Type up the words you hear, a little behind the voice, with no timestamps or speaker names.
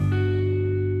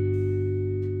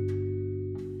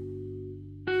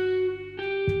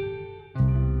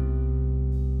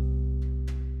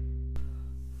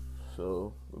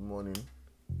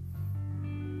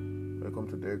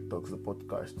Talks, the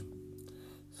podcast.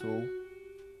 So,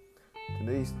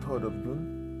 today is 3rd of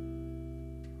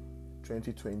June,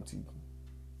 2020,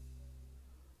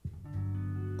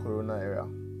 Corona era.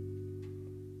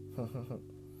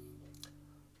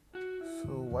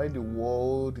 So, while the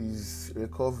world is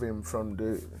recovering from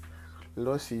the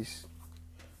losses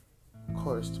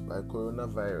caused by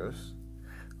coronavirus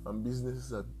and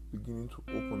businesses are beginning to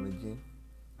open again,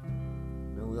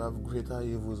 then we have greater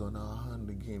evils on our hand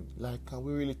again. Like, can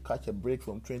we really catch a break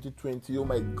from 2020? Oh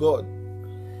my God!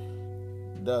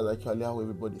 That's actually how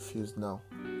everybody feels now.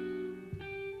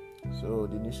 So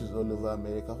the news is all over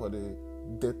America for the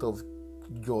death of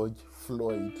George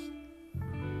Floyd,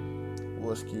 who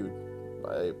was killed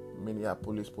by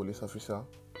Minneapolis police officer.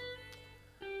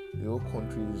 The whole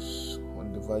country is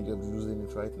on the verge of losing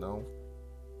it right now.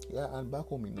 Yeah, and back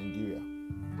home in Nigeria,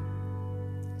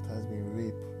 it has been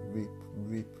rape,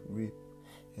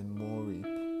 and more rape.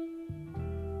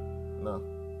 Now,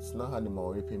 it's not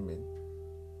animal raping men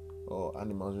or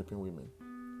animals raping women.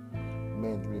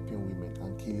 Men raping women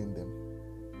and killing them.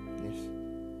 Yes.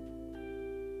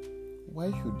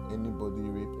 Why should anybody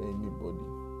rape anybody?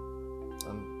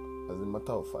 And as a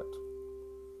matter of fact,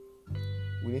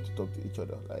 we need to talk to each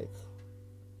other. Like,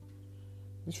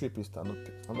 these rapists are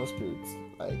not spirits.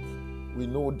 Like, we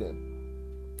know them.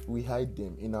 We hide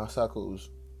them in our circles.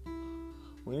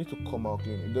 We need to come out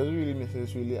clean. It doesn't really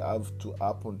necessarily have to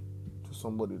happen to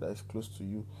somebody that is close to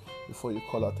you before you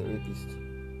call out a rapist.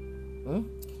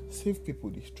 Save people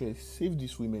the stress. Save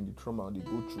these women the trauma they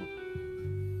go through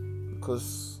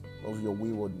because of your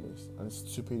waywardness and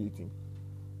stupidity.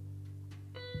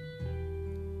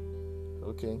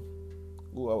 Okay,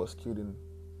 I was killed in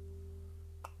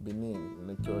Benin in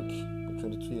a church, a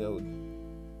 22-year-old.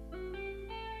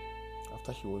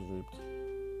 After she was raped,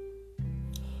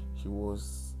 she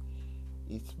was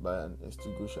hit by an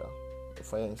extinguisher, a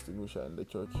fire extinguisher in the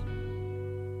church.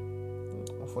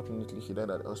 Unfortunately, she died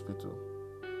at the hospital.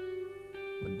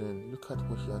 But then, look at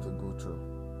what she had to go through.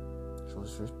 She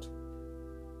was raped.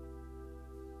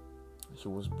 She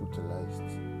was brutalized.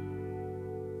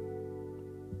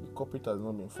 The culprit has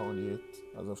not been found yet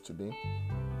as of today.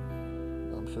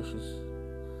 I'm sure she's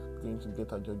going to get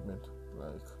her judgment.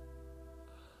 Like,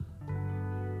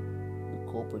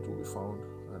 the culprit will be found,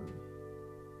 and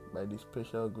by the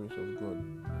special grace of God,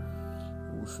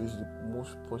 he will face the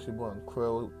most possible and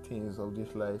cruel things of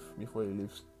this life before he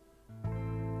leaves.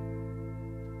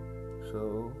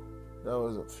 So that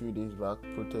was a few days back.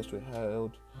 Protests were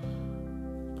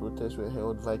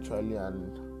held virtually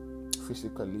and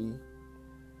physically,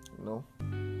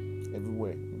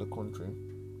 everywhere in the country.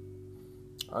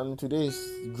 And today is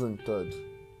June 3rd.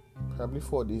 Probably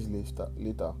 4 days later,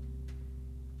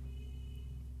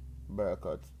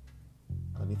 Barakat,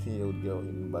 an 18-year-old girl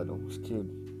in Ibadan, was killed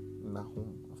in her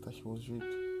home after she was raped.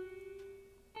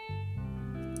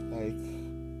 Like,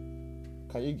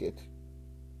 can you get?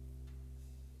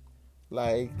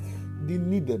 Like, they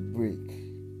need a break.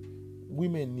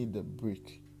 Women need a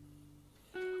break.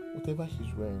 Whatever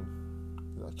she's wearing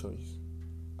is her choice.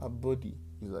 Her body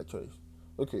is her choice.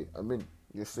 Okay,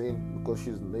 you're saying because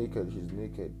she's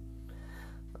naked.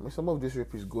 Some of these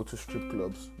rapists go to strip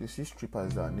clubs. They see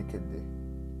strippers that are naked there.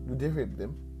 Do they rape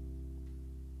them?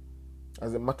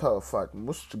 As a matter of fact,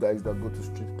 most guys that go to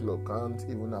strip club can't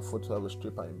even afford to have a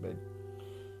stripper in bed.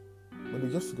 But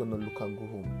they're just gonna look and go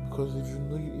home. Because if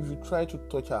you try to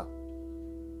touch her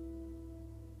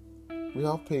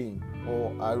without paying,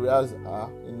 or harass her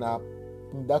in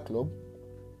that club,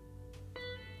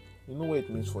 you know what it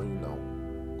means for you now.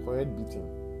 Correct beating.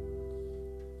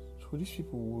 So these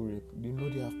people who rape, they know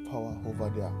they have power over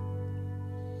their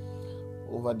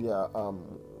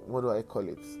what do I call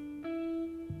it?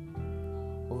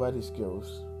 Over these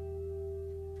girls.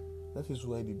 That is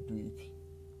why they do it.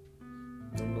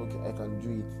 They know, okay, I can do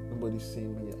it. Nobody's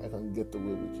seeing me. I can get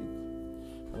away with it.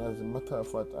 And as a matter of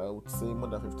fact, I would say more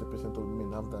than 50% of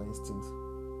men have that instinct,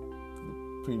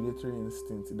 the predatory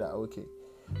instinct that, okay,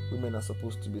 women are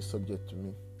supposed to be subject to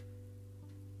me.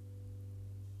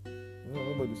 No,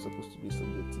 nobody's supposed to be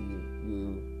subject to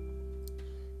you.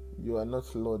 You are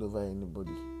not lord over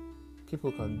anybody.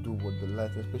 People can do what they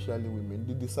like, especially women.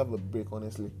 They deserve a break,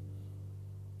 honestly.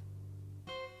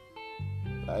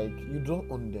 Like, you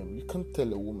don't own them. You can't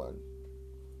tell a woman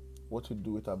what to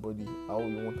do with her body, how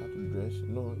you want her to dress.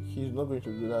 No, she's not going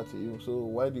to do that to you. So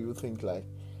why do you think like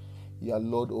you are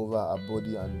lord over her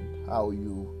body and how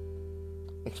you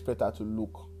expect her to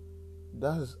look?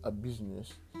 That's a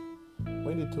business.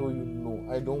 When they tell you no,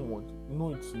 I don't want,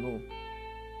 no, it's no.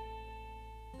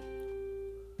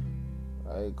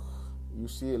 Like, you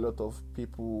see a lot of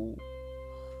people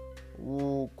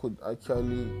who could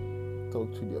actually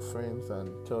talk to their friends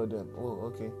and tell them, oh,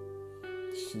 okay,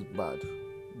 this is bad,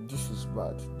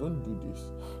 don't do this.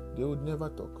 They would never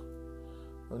talk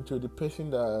until the person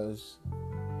that is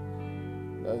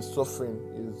suffering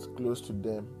is close to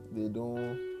them. They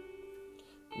don't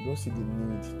see the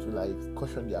need to like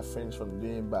caution their friends from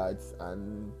doing bad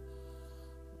and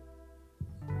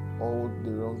all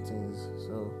the wrong things.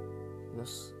 So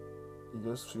you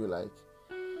just feel like,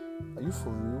 are you for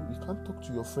real? You can't talk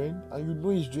to your friend and you know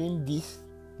he's doing this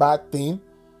bad thing.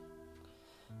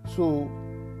 So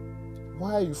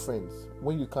why are you friends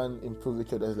when you can't improve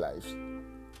each other's lives?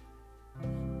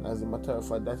 As a matter of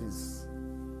fact, that is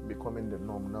becoming the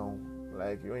norm now.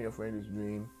 Like when your friend is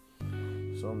doing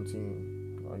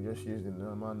something, or just use the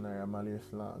normal Naira Marley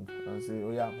slang and say,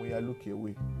 oh yeah, look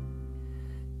away.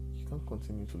 You can't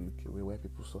continue to look away where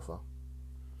people suffer.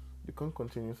 You can't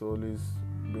continue to always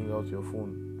bring out your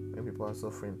phone when people are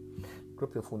suffering.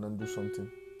 Drop your phone and do something.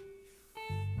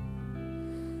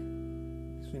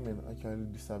 These women actually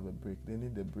deserve a break. They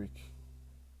need a break.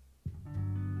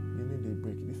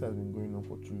 This has been going on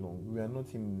for too long. We are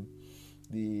not in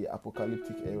the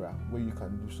apocalyptic era where you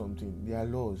can do something. There are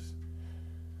laws.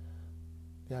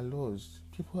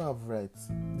 People have rights.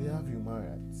 They have human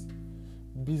rights.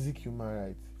 Basic human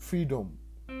rights. Freedom.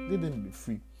 Let them be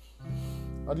free.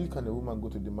 How can a woman go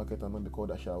to the market and not be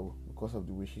called a shawo because of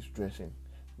the way she's dressing?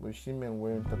 But you see men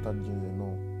wearing tattered jeans and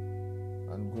all,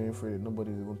 and going for it,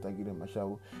 nobody's even tagging them a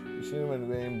shawo. You see men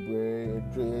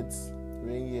wearing braids,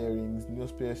 wearing earrings,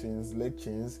 nose piercings, leg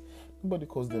chains, nobody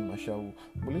calls them a shawo.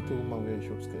 But let a woman wear a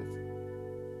short skirt.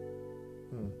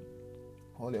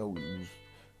 All hell we lose.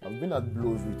 I've been at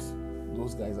blows with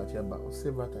those guys at Yaba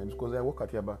several times because I work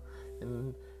at Yaba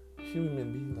and see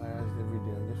women being harassed every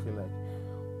day. I just feel like,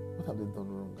 what have they done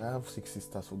wrong? I have 6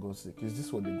 sisters, for God's sake. Is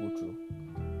this what they go through?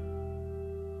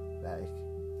 Like,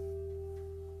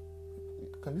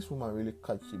 can this woman really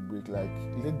catch a break? Like,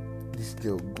 let this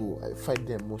girl go. I fight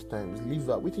them most times. Leave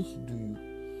her. What did she do you?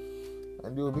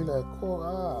 And they will be like,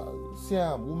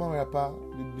 Siam, woman rapper,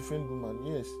 they defend woman.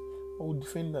 Yes, I will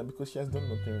defend her because she has done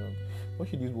nothing wrong. What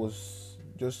she did was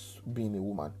just being a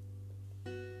woman.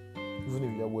 Even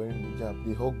if you're wearing hijab,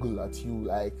 they huggle at you,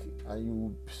 like, and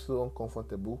you so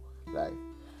uncomfortable. Like,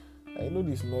 I know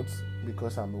this not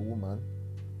because I'm a woman.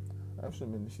 I have so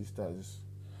many sisters.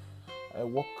 I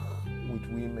work with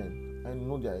women. I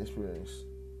know their experience.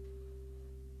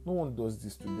 No one does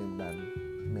this to them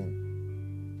than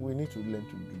men. We need to learn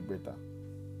to do better.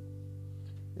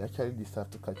 They actually deserve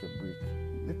to catch a break.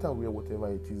 Let her wear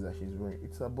whatever it is that she's wearing.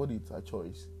 It's her body, it's her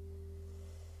choice.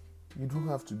 You don't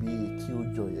have to be a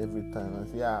killjoy every time and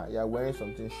say, you're wearing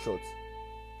something short.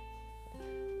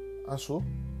 And so,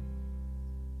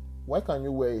 why can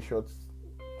you wear a short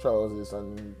trousers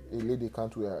and a lady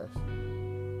can't wear hers?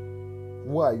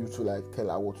 Who are you to like tell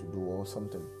her what to do or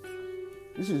something?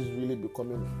 This is really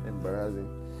becoming embarrassing.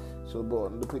 So, but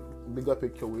on the bigger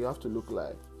picture, we have to look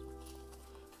like,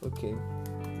 okay,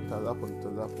 it has happened.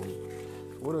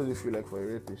 What does it feel like for a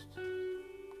rapist?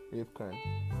 Rape crime.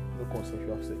 No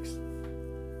consensual sex.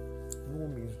 No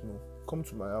means no. Come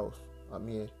to my house. I'm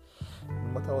here.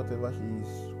 No matter whatever he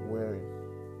is wearing,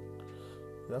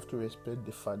 you have to respect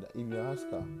the father. If you ask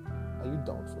her, are you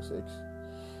down for sex?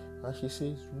 And she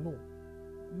says no.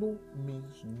 No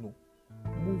means no.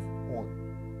 Move on.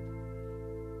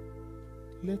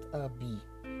 Let her be.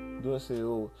 Don't say,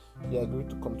 he agreed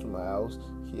to come to my house,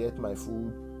 he ate my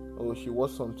food, she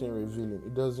watched something revealing.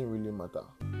 It doesn't really matter.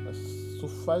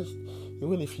 Suffice,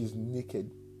 even if he's naked,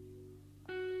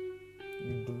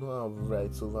 you do not have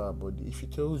rights over her body. If he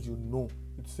tells you no,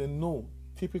 it's a no.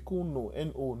 Typical no.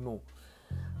 N-O, no.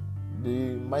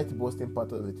 The mighty busting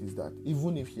part of it is that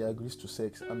even if he agrees to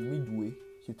sex and midway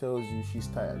she tells you she's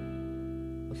tired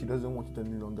or she doesn't want it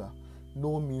any longer,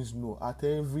 no means no at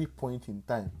every point in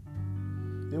time.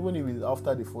 Even if it's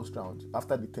after the first round,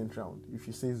 after the 10th round, if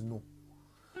she says no,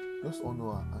 just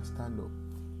honor her and stand up.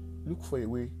 Look for a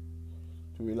way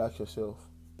to relax yourself.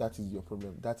 That is your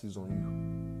problem. That is on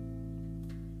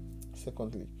you.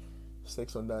 Secondly,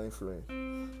 sex under influence.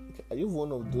 Okay, are you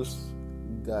one of those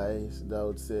guys that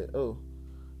would say,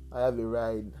 I have a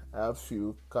ride, I have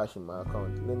few cash in my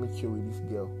account, let me chill with this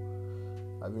girl.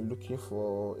 I've been looking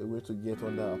for a way to get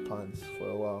under her pants for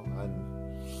a while and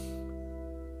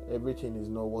everything is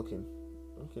not working.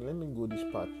 Okay, let me go this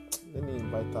part. Let me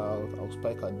invite her out, I'll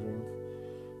spike her drink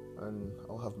and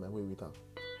I'll have my way with her.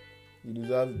 You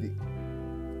deserve the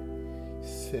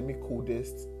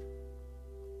semi-coldest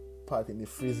part in the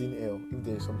freezing hell if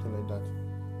there is something like that.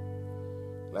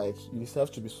 Like, you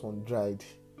deserve to be sun-dried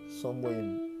somewhere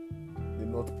in the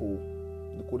North Pole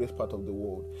the coldest part of the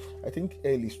world. I think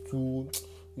hell is too,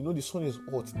 the sun is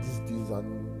hot these days,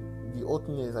 and the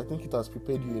hotness, I think it has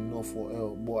prepared you enough for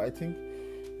hell. But I think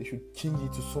they should change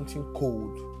it to something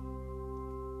cold,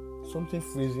 something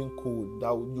freezing cold,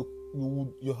 that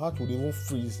your heart would even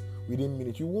freeze within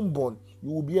minutes. You won't burn.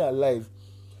 You will be alive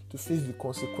to face the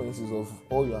consequences of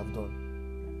all you have done.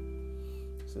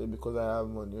 So because I have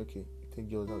money, okay, you take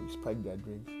girls out, you spike their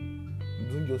drinks. You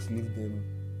don't just leave them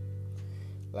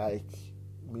like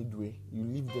midway. You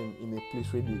leave them in a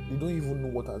place where they don't even know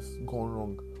what has gone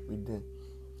wrong with them.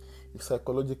 A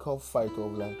psychological fight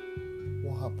of like,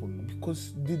 what happened?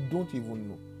 Because they don't even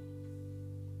know.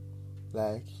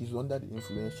 Like, he's under the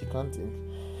influence, she can't think.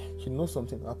 She knows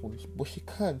something happened, but she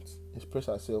can't express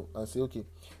herself and say, okay,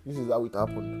 this is how it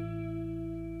happened.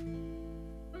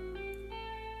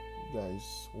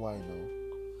 Guys, why now?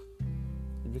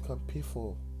 If you can pay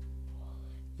for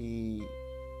if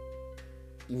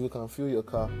you can fill your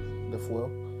car, the fuel,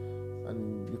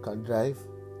 and you can drive,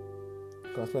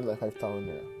 you can spend like 5,000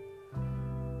 naira.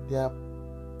 There are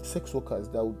sex workers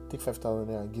that would take 5,000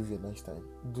 naira and give you a nice time.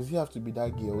 Does it have to be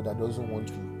that girl that doesn't want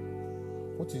you?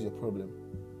 What is your problem?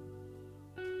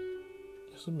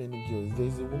 There's so many girls. There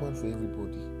is a woman for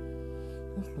everybody.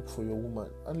 Just look for your woman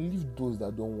and leave those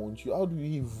that don't want you. How do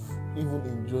you even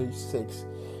enjoy sex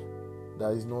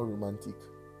that is not romantic?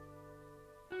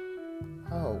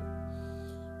 How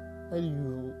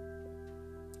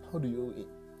do you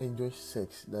enjoy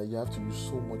sex that you have to use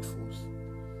so much force?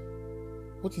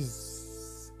 What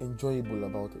is enjoyable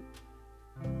about it?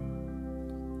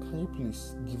 Can you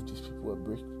please give these people a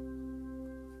break?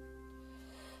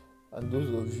 And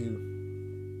those of you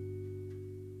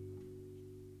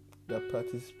that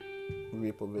practice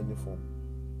rape of any form,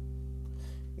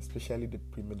 especially the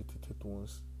premeditated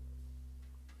ones,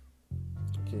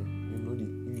 okay,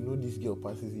 you know this girl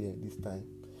passes here this time.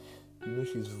 You know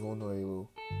she's vulnerable,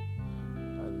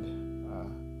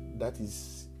 and that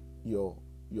is your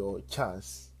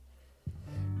chance.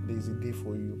 There is a day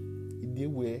for you, a day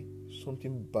where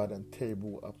something bad and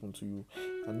terrible will happen to you,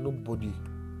 and nobody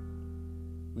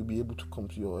will be able to come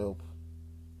to your help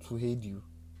to aid you.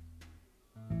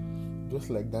 Just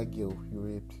like that girl you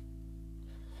raped,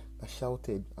 that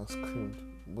shouted and screamed,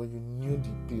 but you knew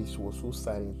the place was so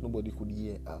silent, nobody could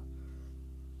hear her.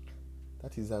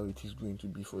 That is how it is going to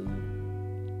be for you.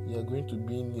 You are going to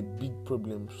be in a big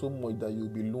problem, so much that you'll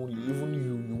be lonely. Even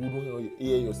you wouldn't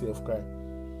hear yourself cry.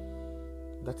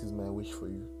 That is my wish for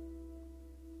you.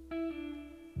 At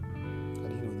the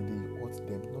end of the day, you hurt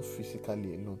them, not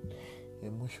physically alone,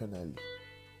 emotionally.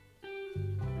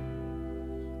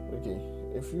 Okay,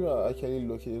 if you are actually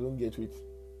lucky, you don't get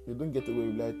away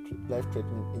with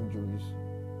life-threatening injuries.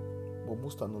 But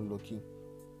most are not lucky.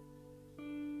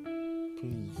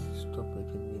 Please stop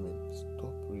raping women.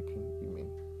 Stop raping women.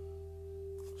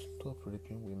 Stop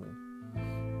raping women.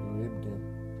 You rape them.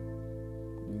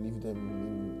 You leave them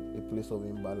in a place of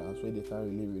imbalance where they can't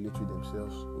really relate to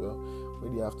themselves well,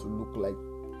 where they have to look like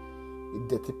a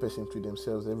dirty person to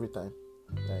themselves every time.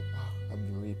 Like, I've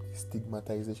been raped.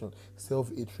 Stigmatization,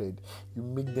 self-hatred. You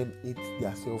make them hate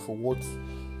themselves for what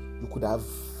you could have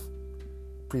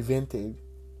prevented,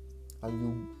 and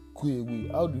you go away.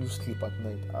 How do you sleep at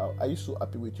night? Are you so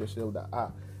happy with yourself that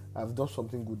I've done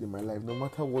something good in my life? No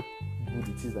matter what good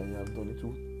it is that you have done, it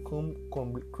will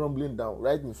come crumbling down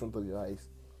right in front of your eyes.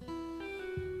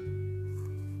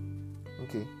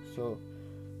 Okay, so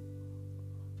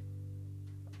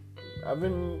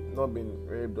having not been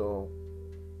raped, or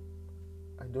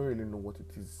I don't really know what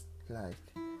it is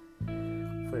like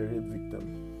for a rape victim.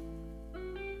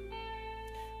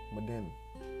 But then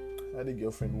I had a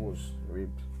girlfriend who was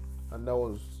raped, and that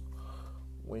was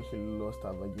when she lost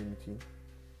her virginity.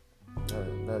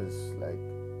 That is like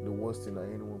the worst thing that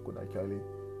anyone could actually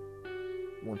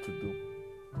want to do.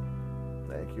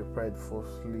 Like your pride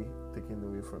forcefully taken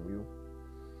away from you.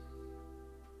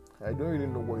 I don't really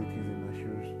know what it is in her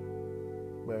shoes,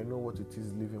 but I know what it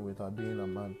is living with her, being a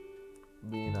man,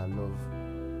 being a love.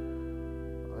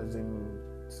 As in,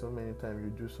 so many times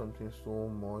you do something so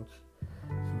much,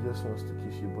 she just wants to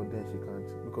kiss you, but then she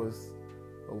can't because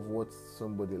of what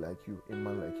somebody like you, a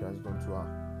man like you, has done to her.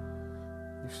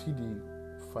 You see the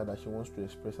fact that she wants to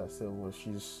express herself, but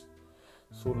she's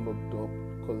so locked up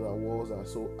because her walls are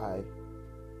so high.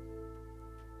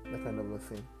 That kind of a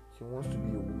thing. She wants to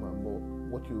be a woman, but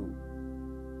what you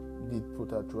did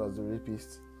put her through as a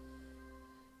rapist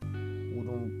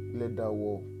wouldn't let that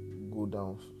wall go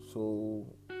down so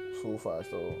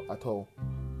fast or at all.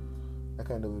 That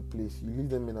kind of a place. You leave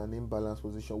them in an imbalanced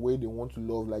position where they want to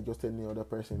love like just any other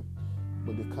person,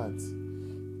 but they can't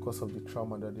because of the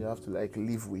trauma that they have to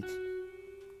live with.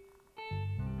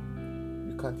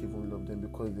 can't even love them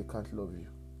because they can't love you.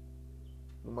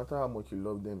 No matter how much you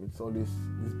love them, it's always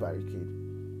this barricade.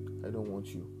 I don't want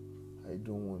you. I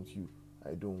don't want you.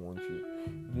 I don't want you.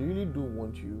 They really do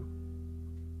want you,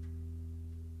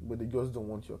 but they just don't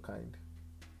want your kind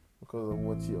because of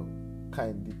what your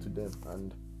kind did to them.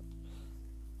 And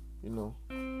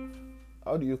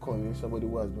how do you convince somebody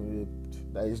who has been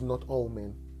raped that it's not all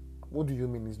men? What do you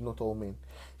mean it's not all men?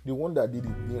 The one that did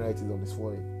it didn't write it on his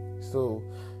forehead. So,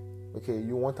 okay,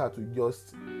 you want her to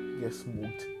just get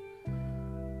smoked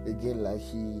again like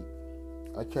he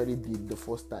actually did the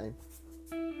first time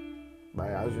by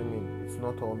assuming it's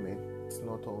not all men. It's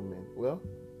not all men. Well,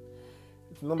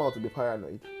 it's normal to be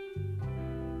paranoid.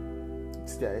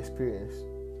 It's their experience.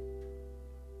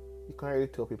 You can't really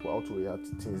tell people how to react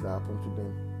to things that happen to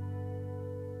them.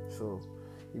 So,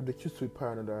 if they choose to be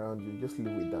paranoid around you, just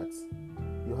live with that.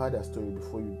 You heard that story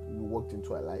before you walked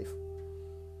into her life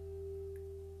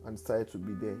and decided to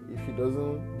be there. If she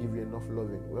doesn't give you enough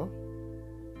loving, well,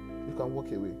 you can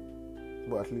walk away.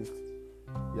 But at least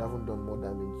you haven't done more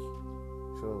damage.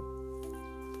 So,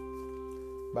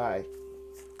 bye.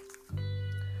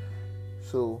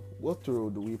 So, what role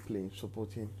do we play in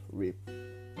supporting rape?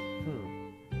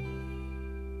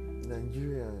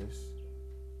 Nigerians,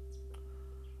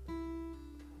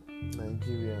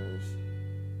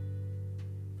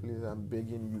 please, I'm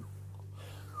begging you.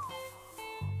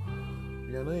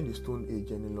 We are not in the Stone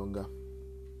Age any longer.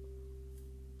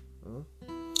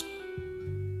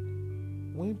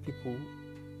 When people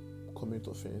commit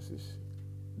offenses,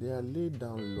 there are laid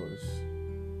down laws.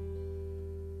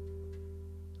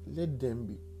 Let them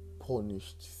be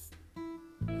punished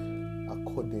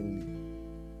accordingly.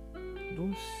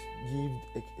 Don't give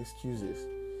excuses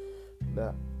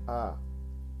that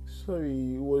sorry,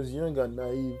 he was young and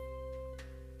naive.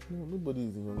 No, nobody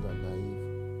is young and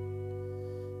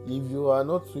naive. If you are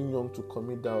not too young to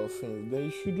commit that offense, then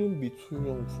you shouldn't be too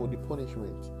young for the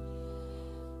punishment.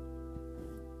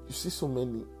 You see so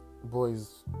many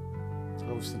boys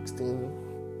of 16,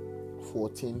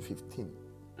 14, 15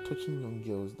 touching young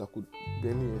girls that could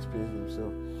barely express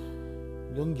themselves.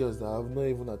 Young girls that have not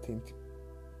even attained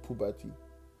puberty.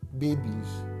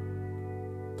 Babies.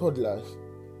 Toddlers.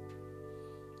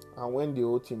 And when the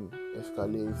whole thing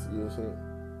escalates, you say,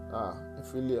 I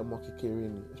feel like I'm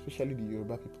carrying, especially the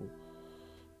Yoruba people.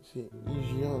 You say,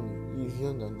 he's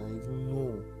young and naive.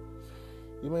 No.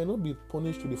 He might not be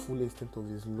punished to the full extent of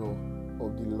the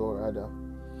law rather.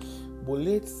 But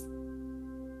let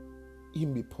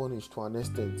him be punished to an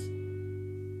extent.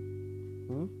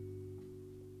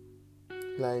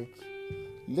 Like,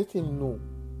 let him know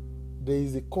there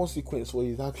is a consequence for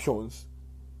his actions.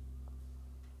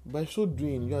 By so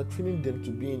doing, you are training them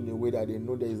to be in a way that they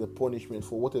know there is a punishment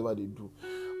for whatever they do.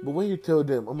 But when you tell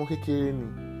them, I'm okay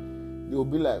carrying, they will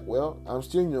be like, well, I'm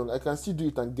still young. I can still do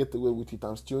it and get away with it.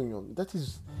 I'm still young. That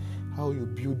is how you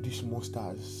build these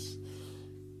monsters.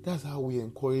 That's how we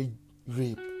encourage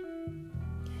rape.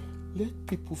 Let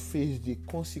people face the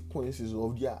consequences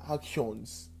of their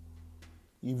actions.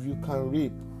 If you can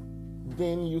rape,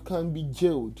 then you can be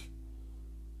jailed.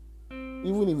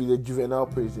 Even if it's a juvenile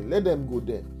prison, let them go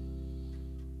there.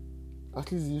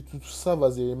 At least it will serve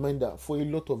as a reminder for a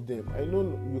lot of them. I know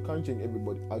you can't change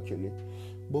everybody actually,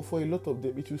 but for a lot of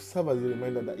them, it will serve as a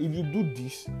reminder that if you do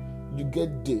this, you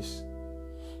get this.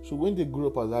 So when they grow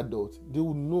up as adults, they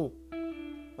will know,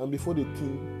 and before they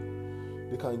think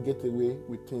they can get away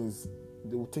with things,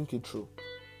 they will think it through.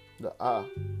 That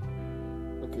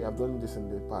okay, I've done this in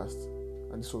the past,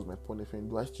 and this was my punishment.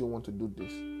 Do I still want to do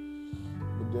this?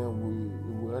 But then we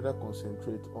will rather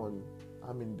concentrate on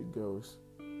harming the girls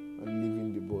and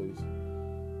leaving the boys.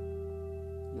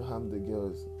 You harm the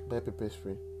girls, buy pepper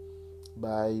spray,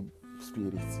 buy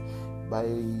spirits, buy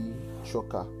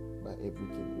shocker, buy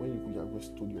everything. When you could have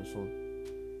just told your son,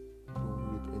 don't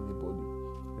rape anybody,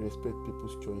 respect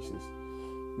people's choices,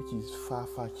 which is far,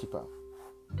 far cheaper.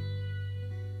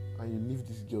 And you leave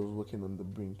these girls working on the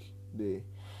brink. They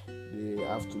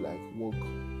have to work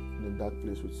in a dark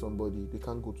place with somebody. They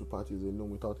can't go to parties alone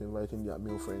without inviting their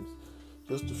male friends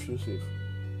just to feel safe.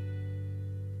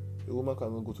 A woman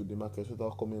cannot go to the market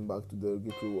without coming back to the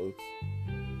derogatory words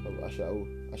of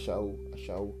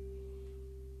ashao.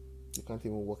 You can't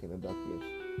even walk in a dark place.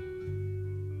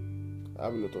 I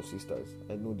have a lot of sisters.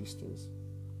 I know these things.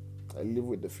 I live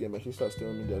with the fear. My sisters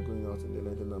tell me they're going out in the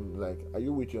night and I'm like, are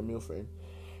you with your male friend?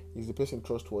 Is the person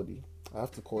trustworthy? I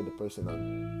have to call the person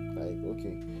and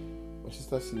okay, my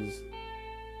sister says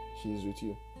she's with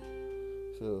you.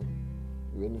 So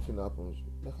if anything happens,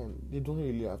 they don't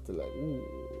really have to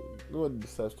nobody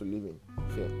decides to live in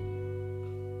fear.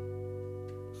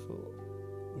 So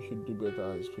we we should do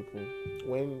better as people.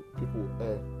 When people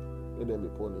err, let them be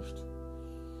punished.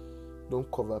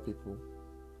 Don't cover people,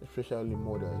 especially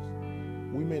mothers.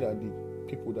 Women are the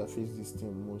people that face this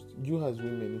thing most. You as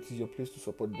women, it is your place to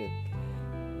support them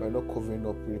by not covering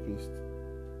up rapists.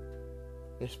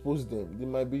 Expose them. They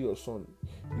might be your son.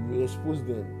 If you expose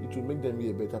them, it will make them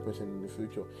be a better person in the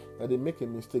future. That they make a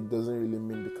mistake doesn't really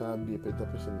mean they can't be a better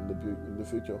person in the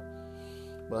future.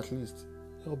 But at least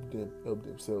help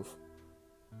themselves.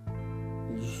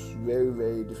 It's very,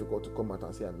 very difficult to come out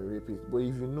and say I'm a rapist. But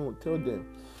if you know, tell them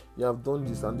you have done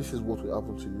this and this is what will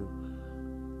happen to you.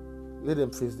 Let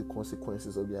them face the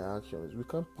consequences of their actions. We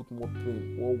can't put more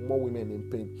women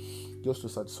in pain just to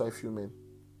satisfy few men.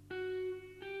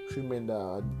 Few men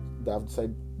that have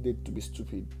decided to be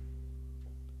stupid.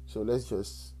 So let's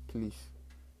just please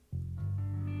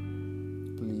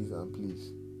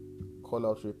call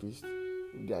out rapists.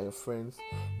 They are your friends,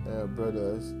 they are your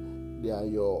brothers, they are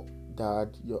your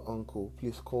dad, your uncle.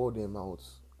 Please call them out.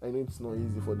 I know it's not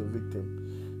easy for the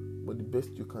victim, but the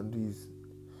best you can do is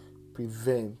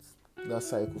prevent that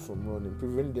cycle from running.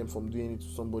 Prevent them from doing it to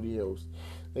somebody else.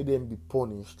 Let them be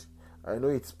punished. I know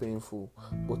it's painful,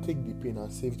 but take the pain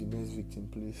and save the next victim,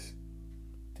 please.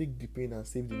 Take the pain and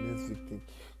save the next victim.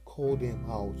 Call them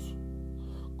out.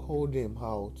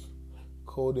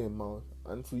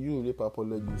 And to you, rape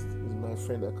apologist, is my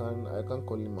friend. I can't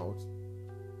call him out.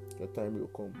 Your time will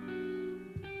come.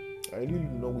 I really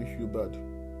do not wish you bad,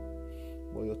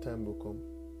 but your time will come.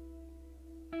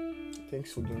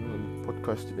 Thanks for doing the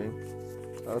podcast today.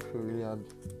 I hope you really had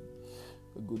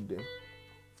a good day.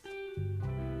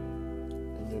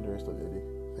 Enjoy the rest of your day.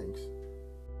 Thanks.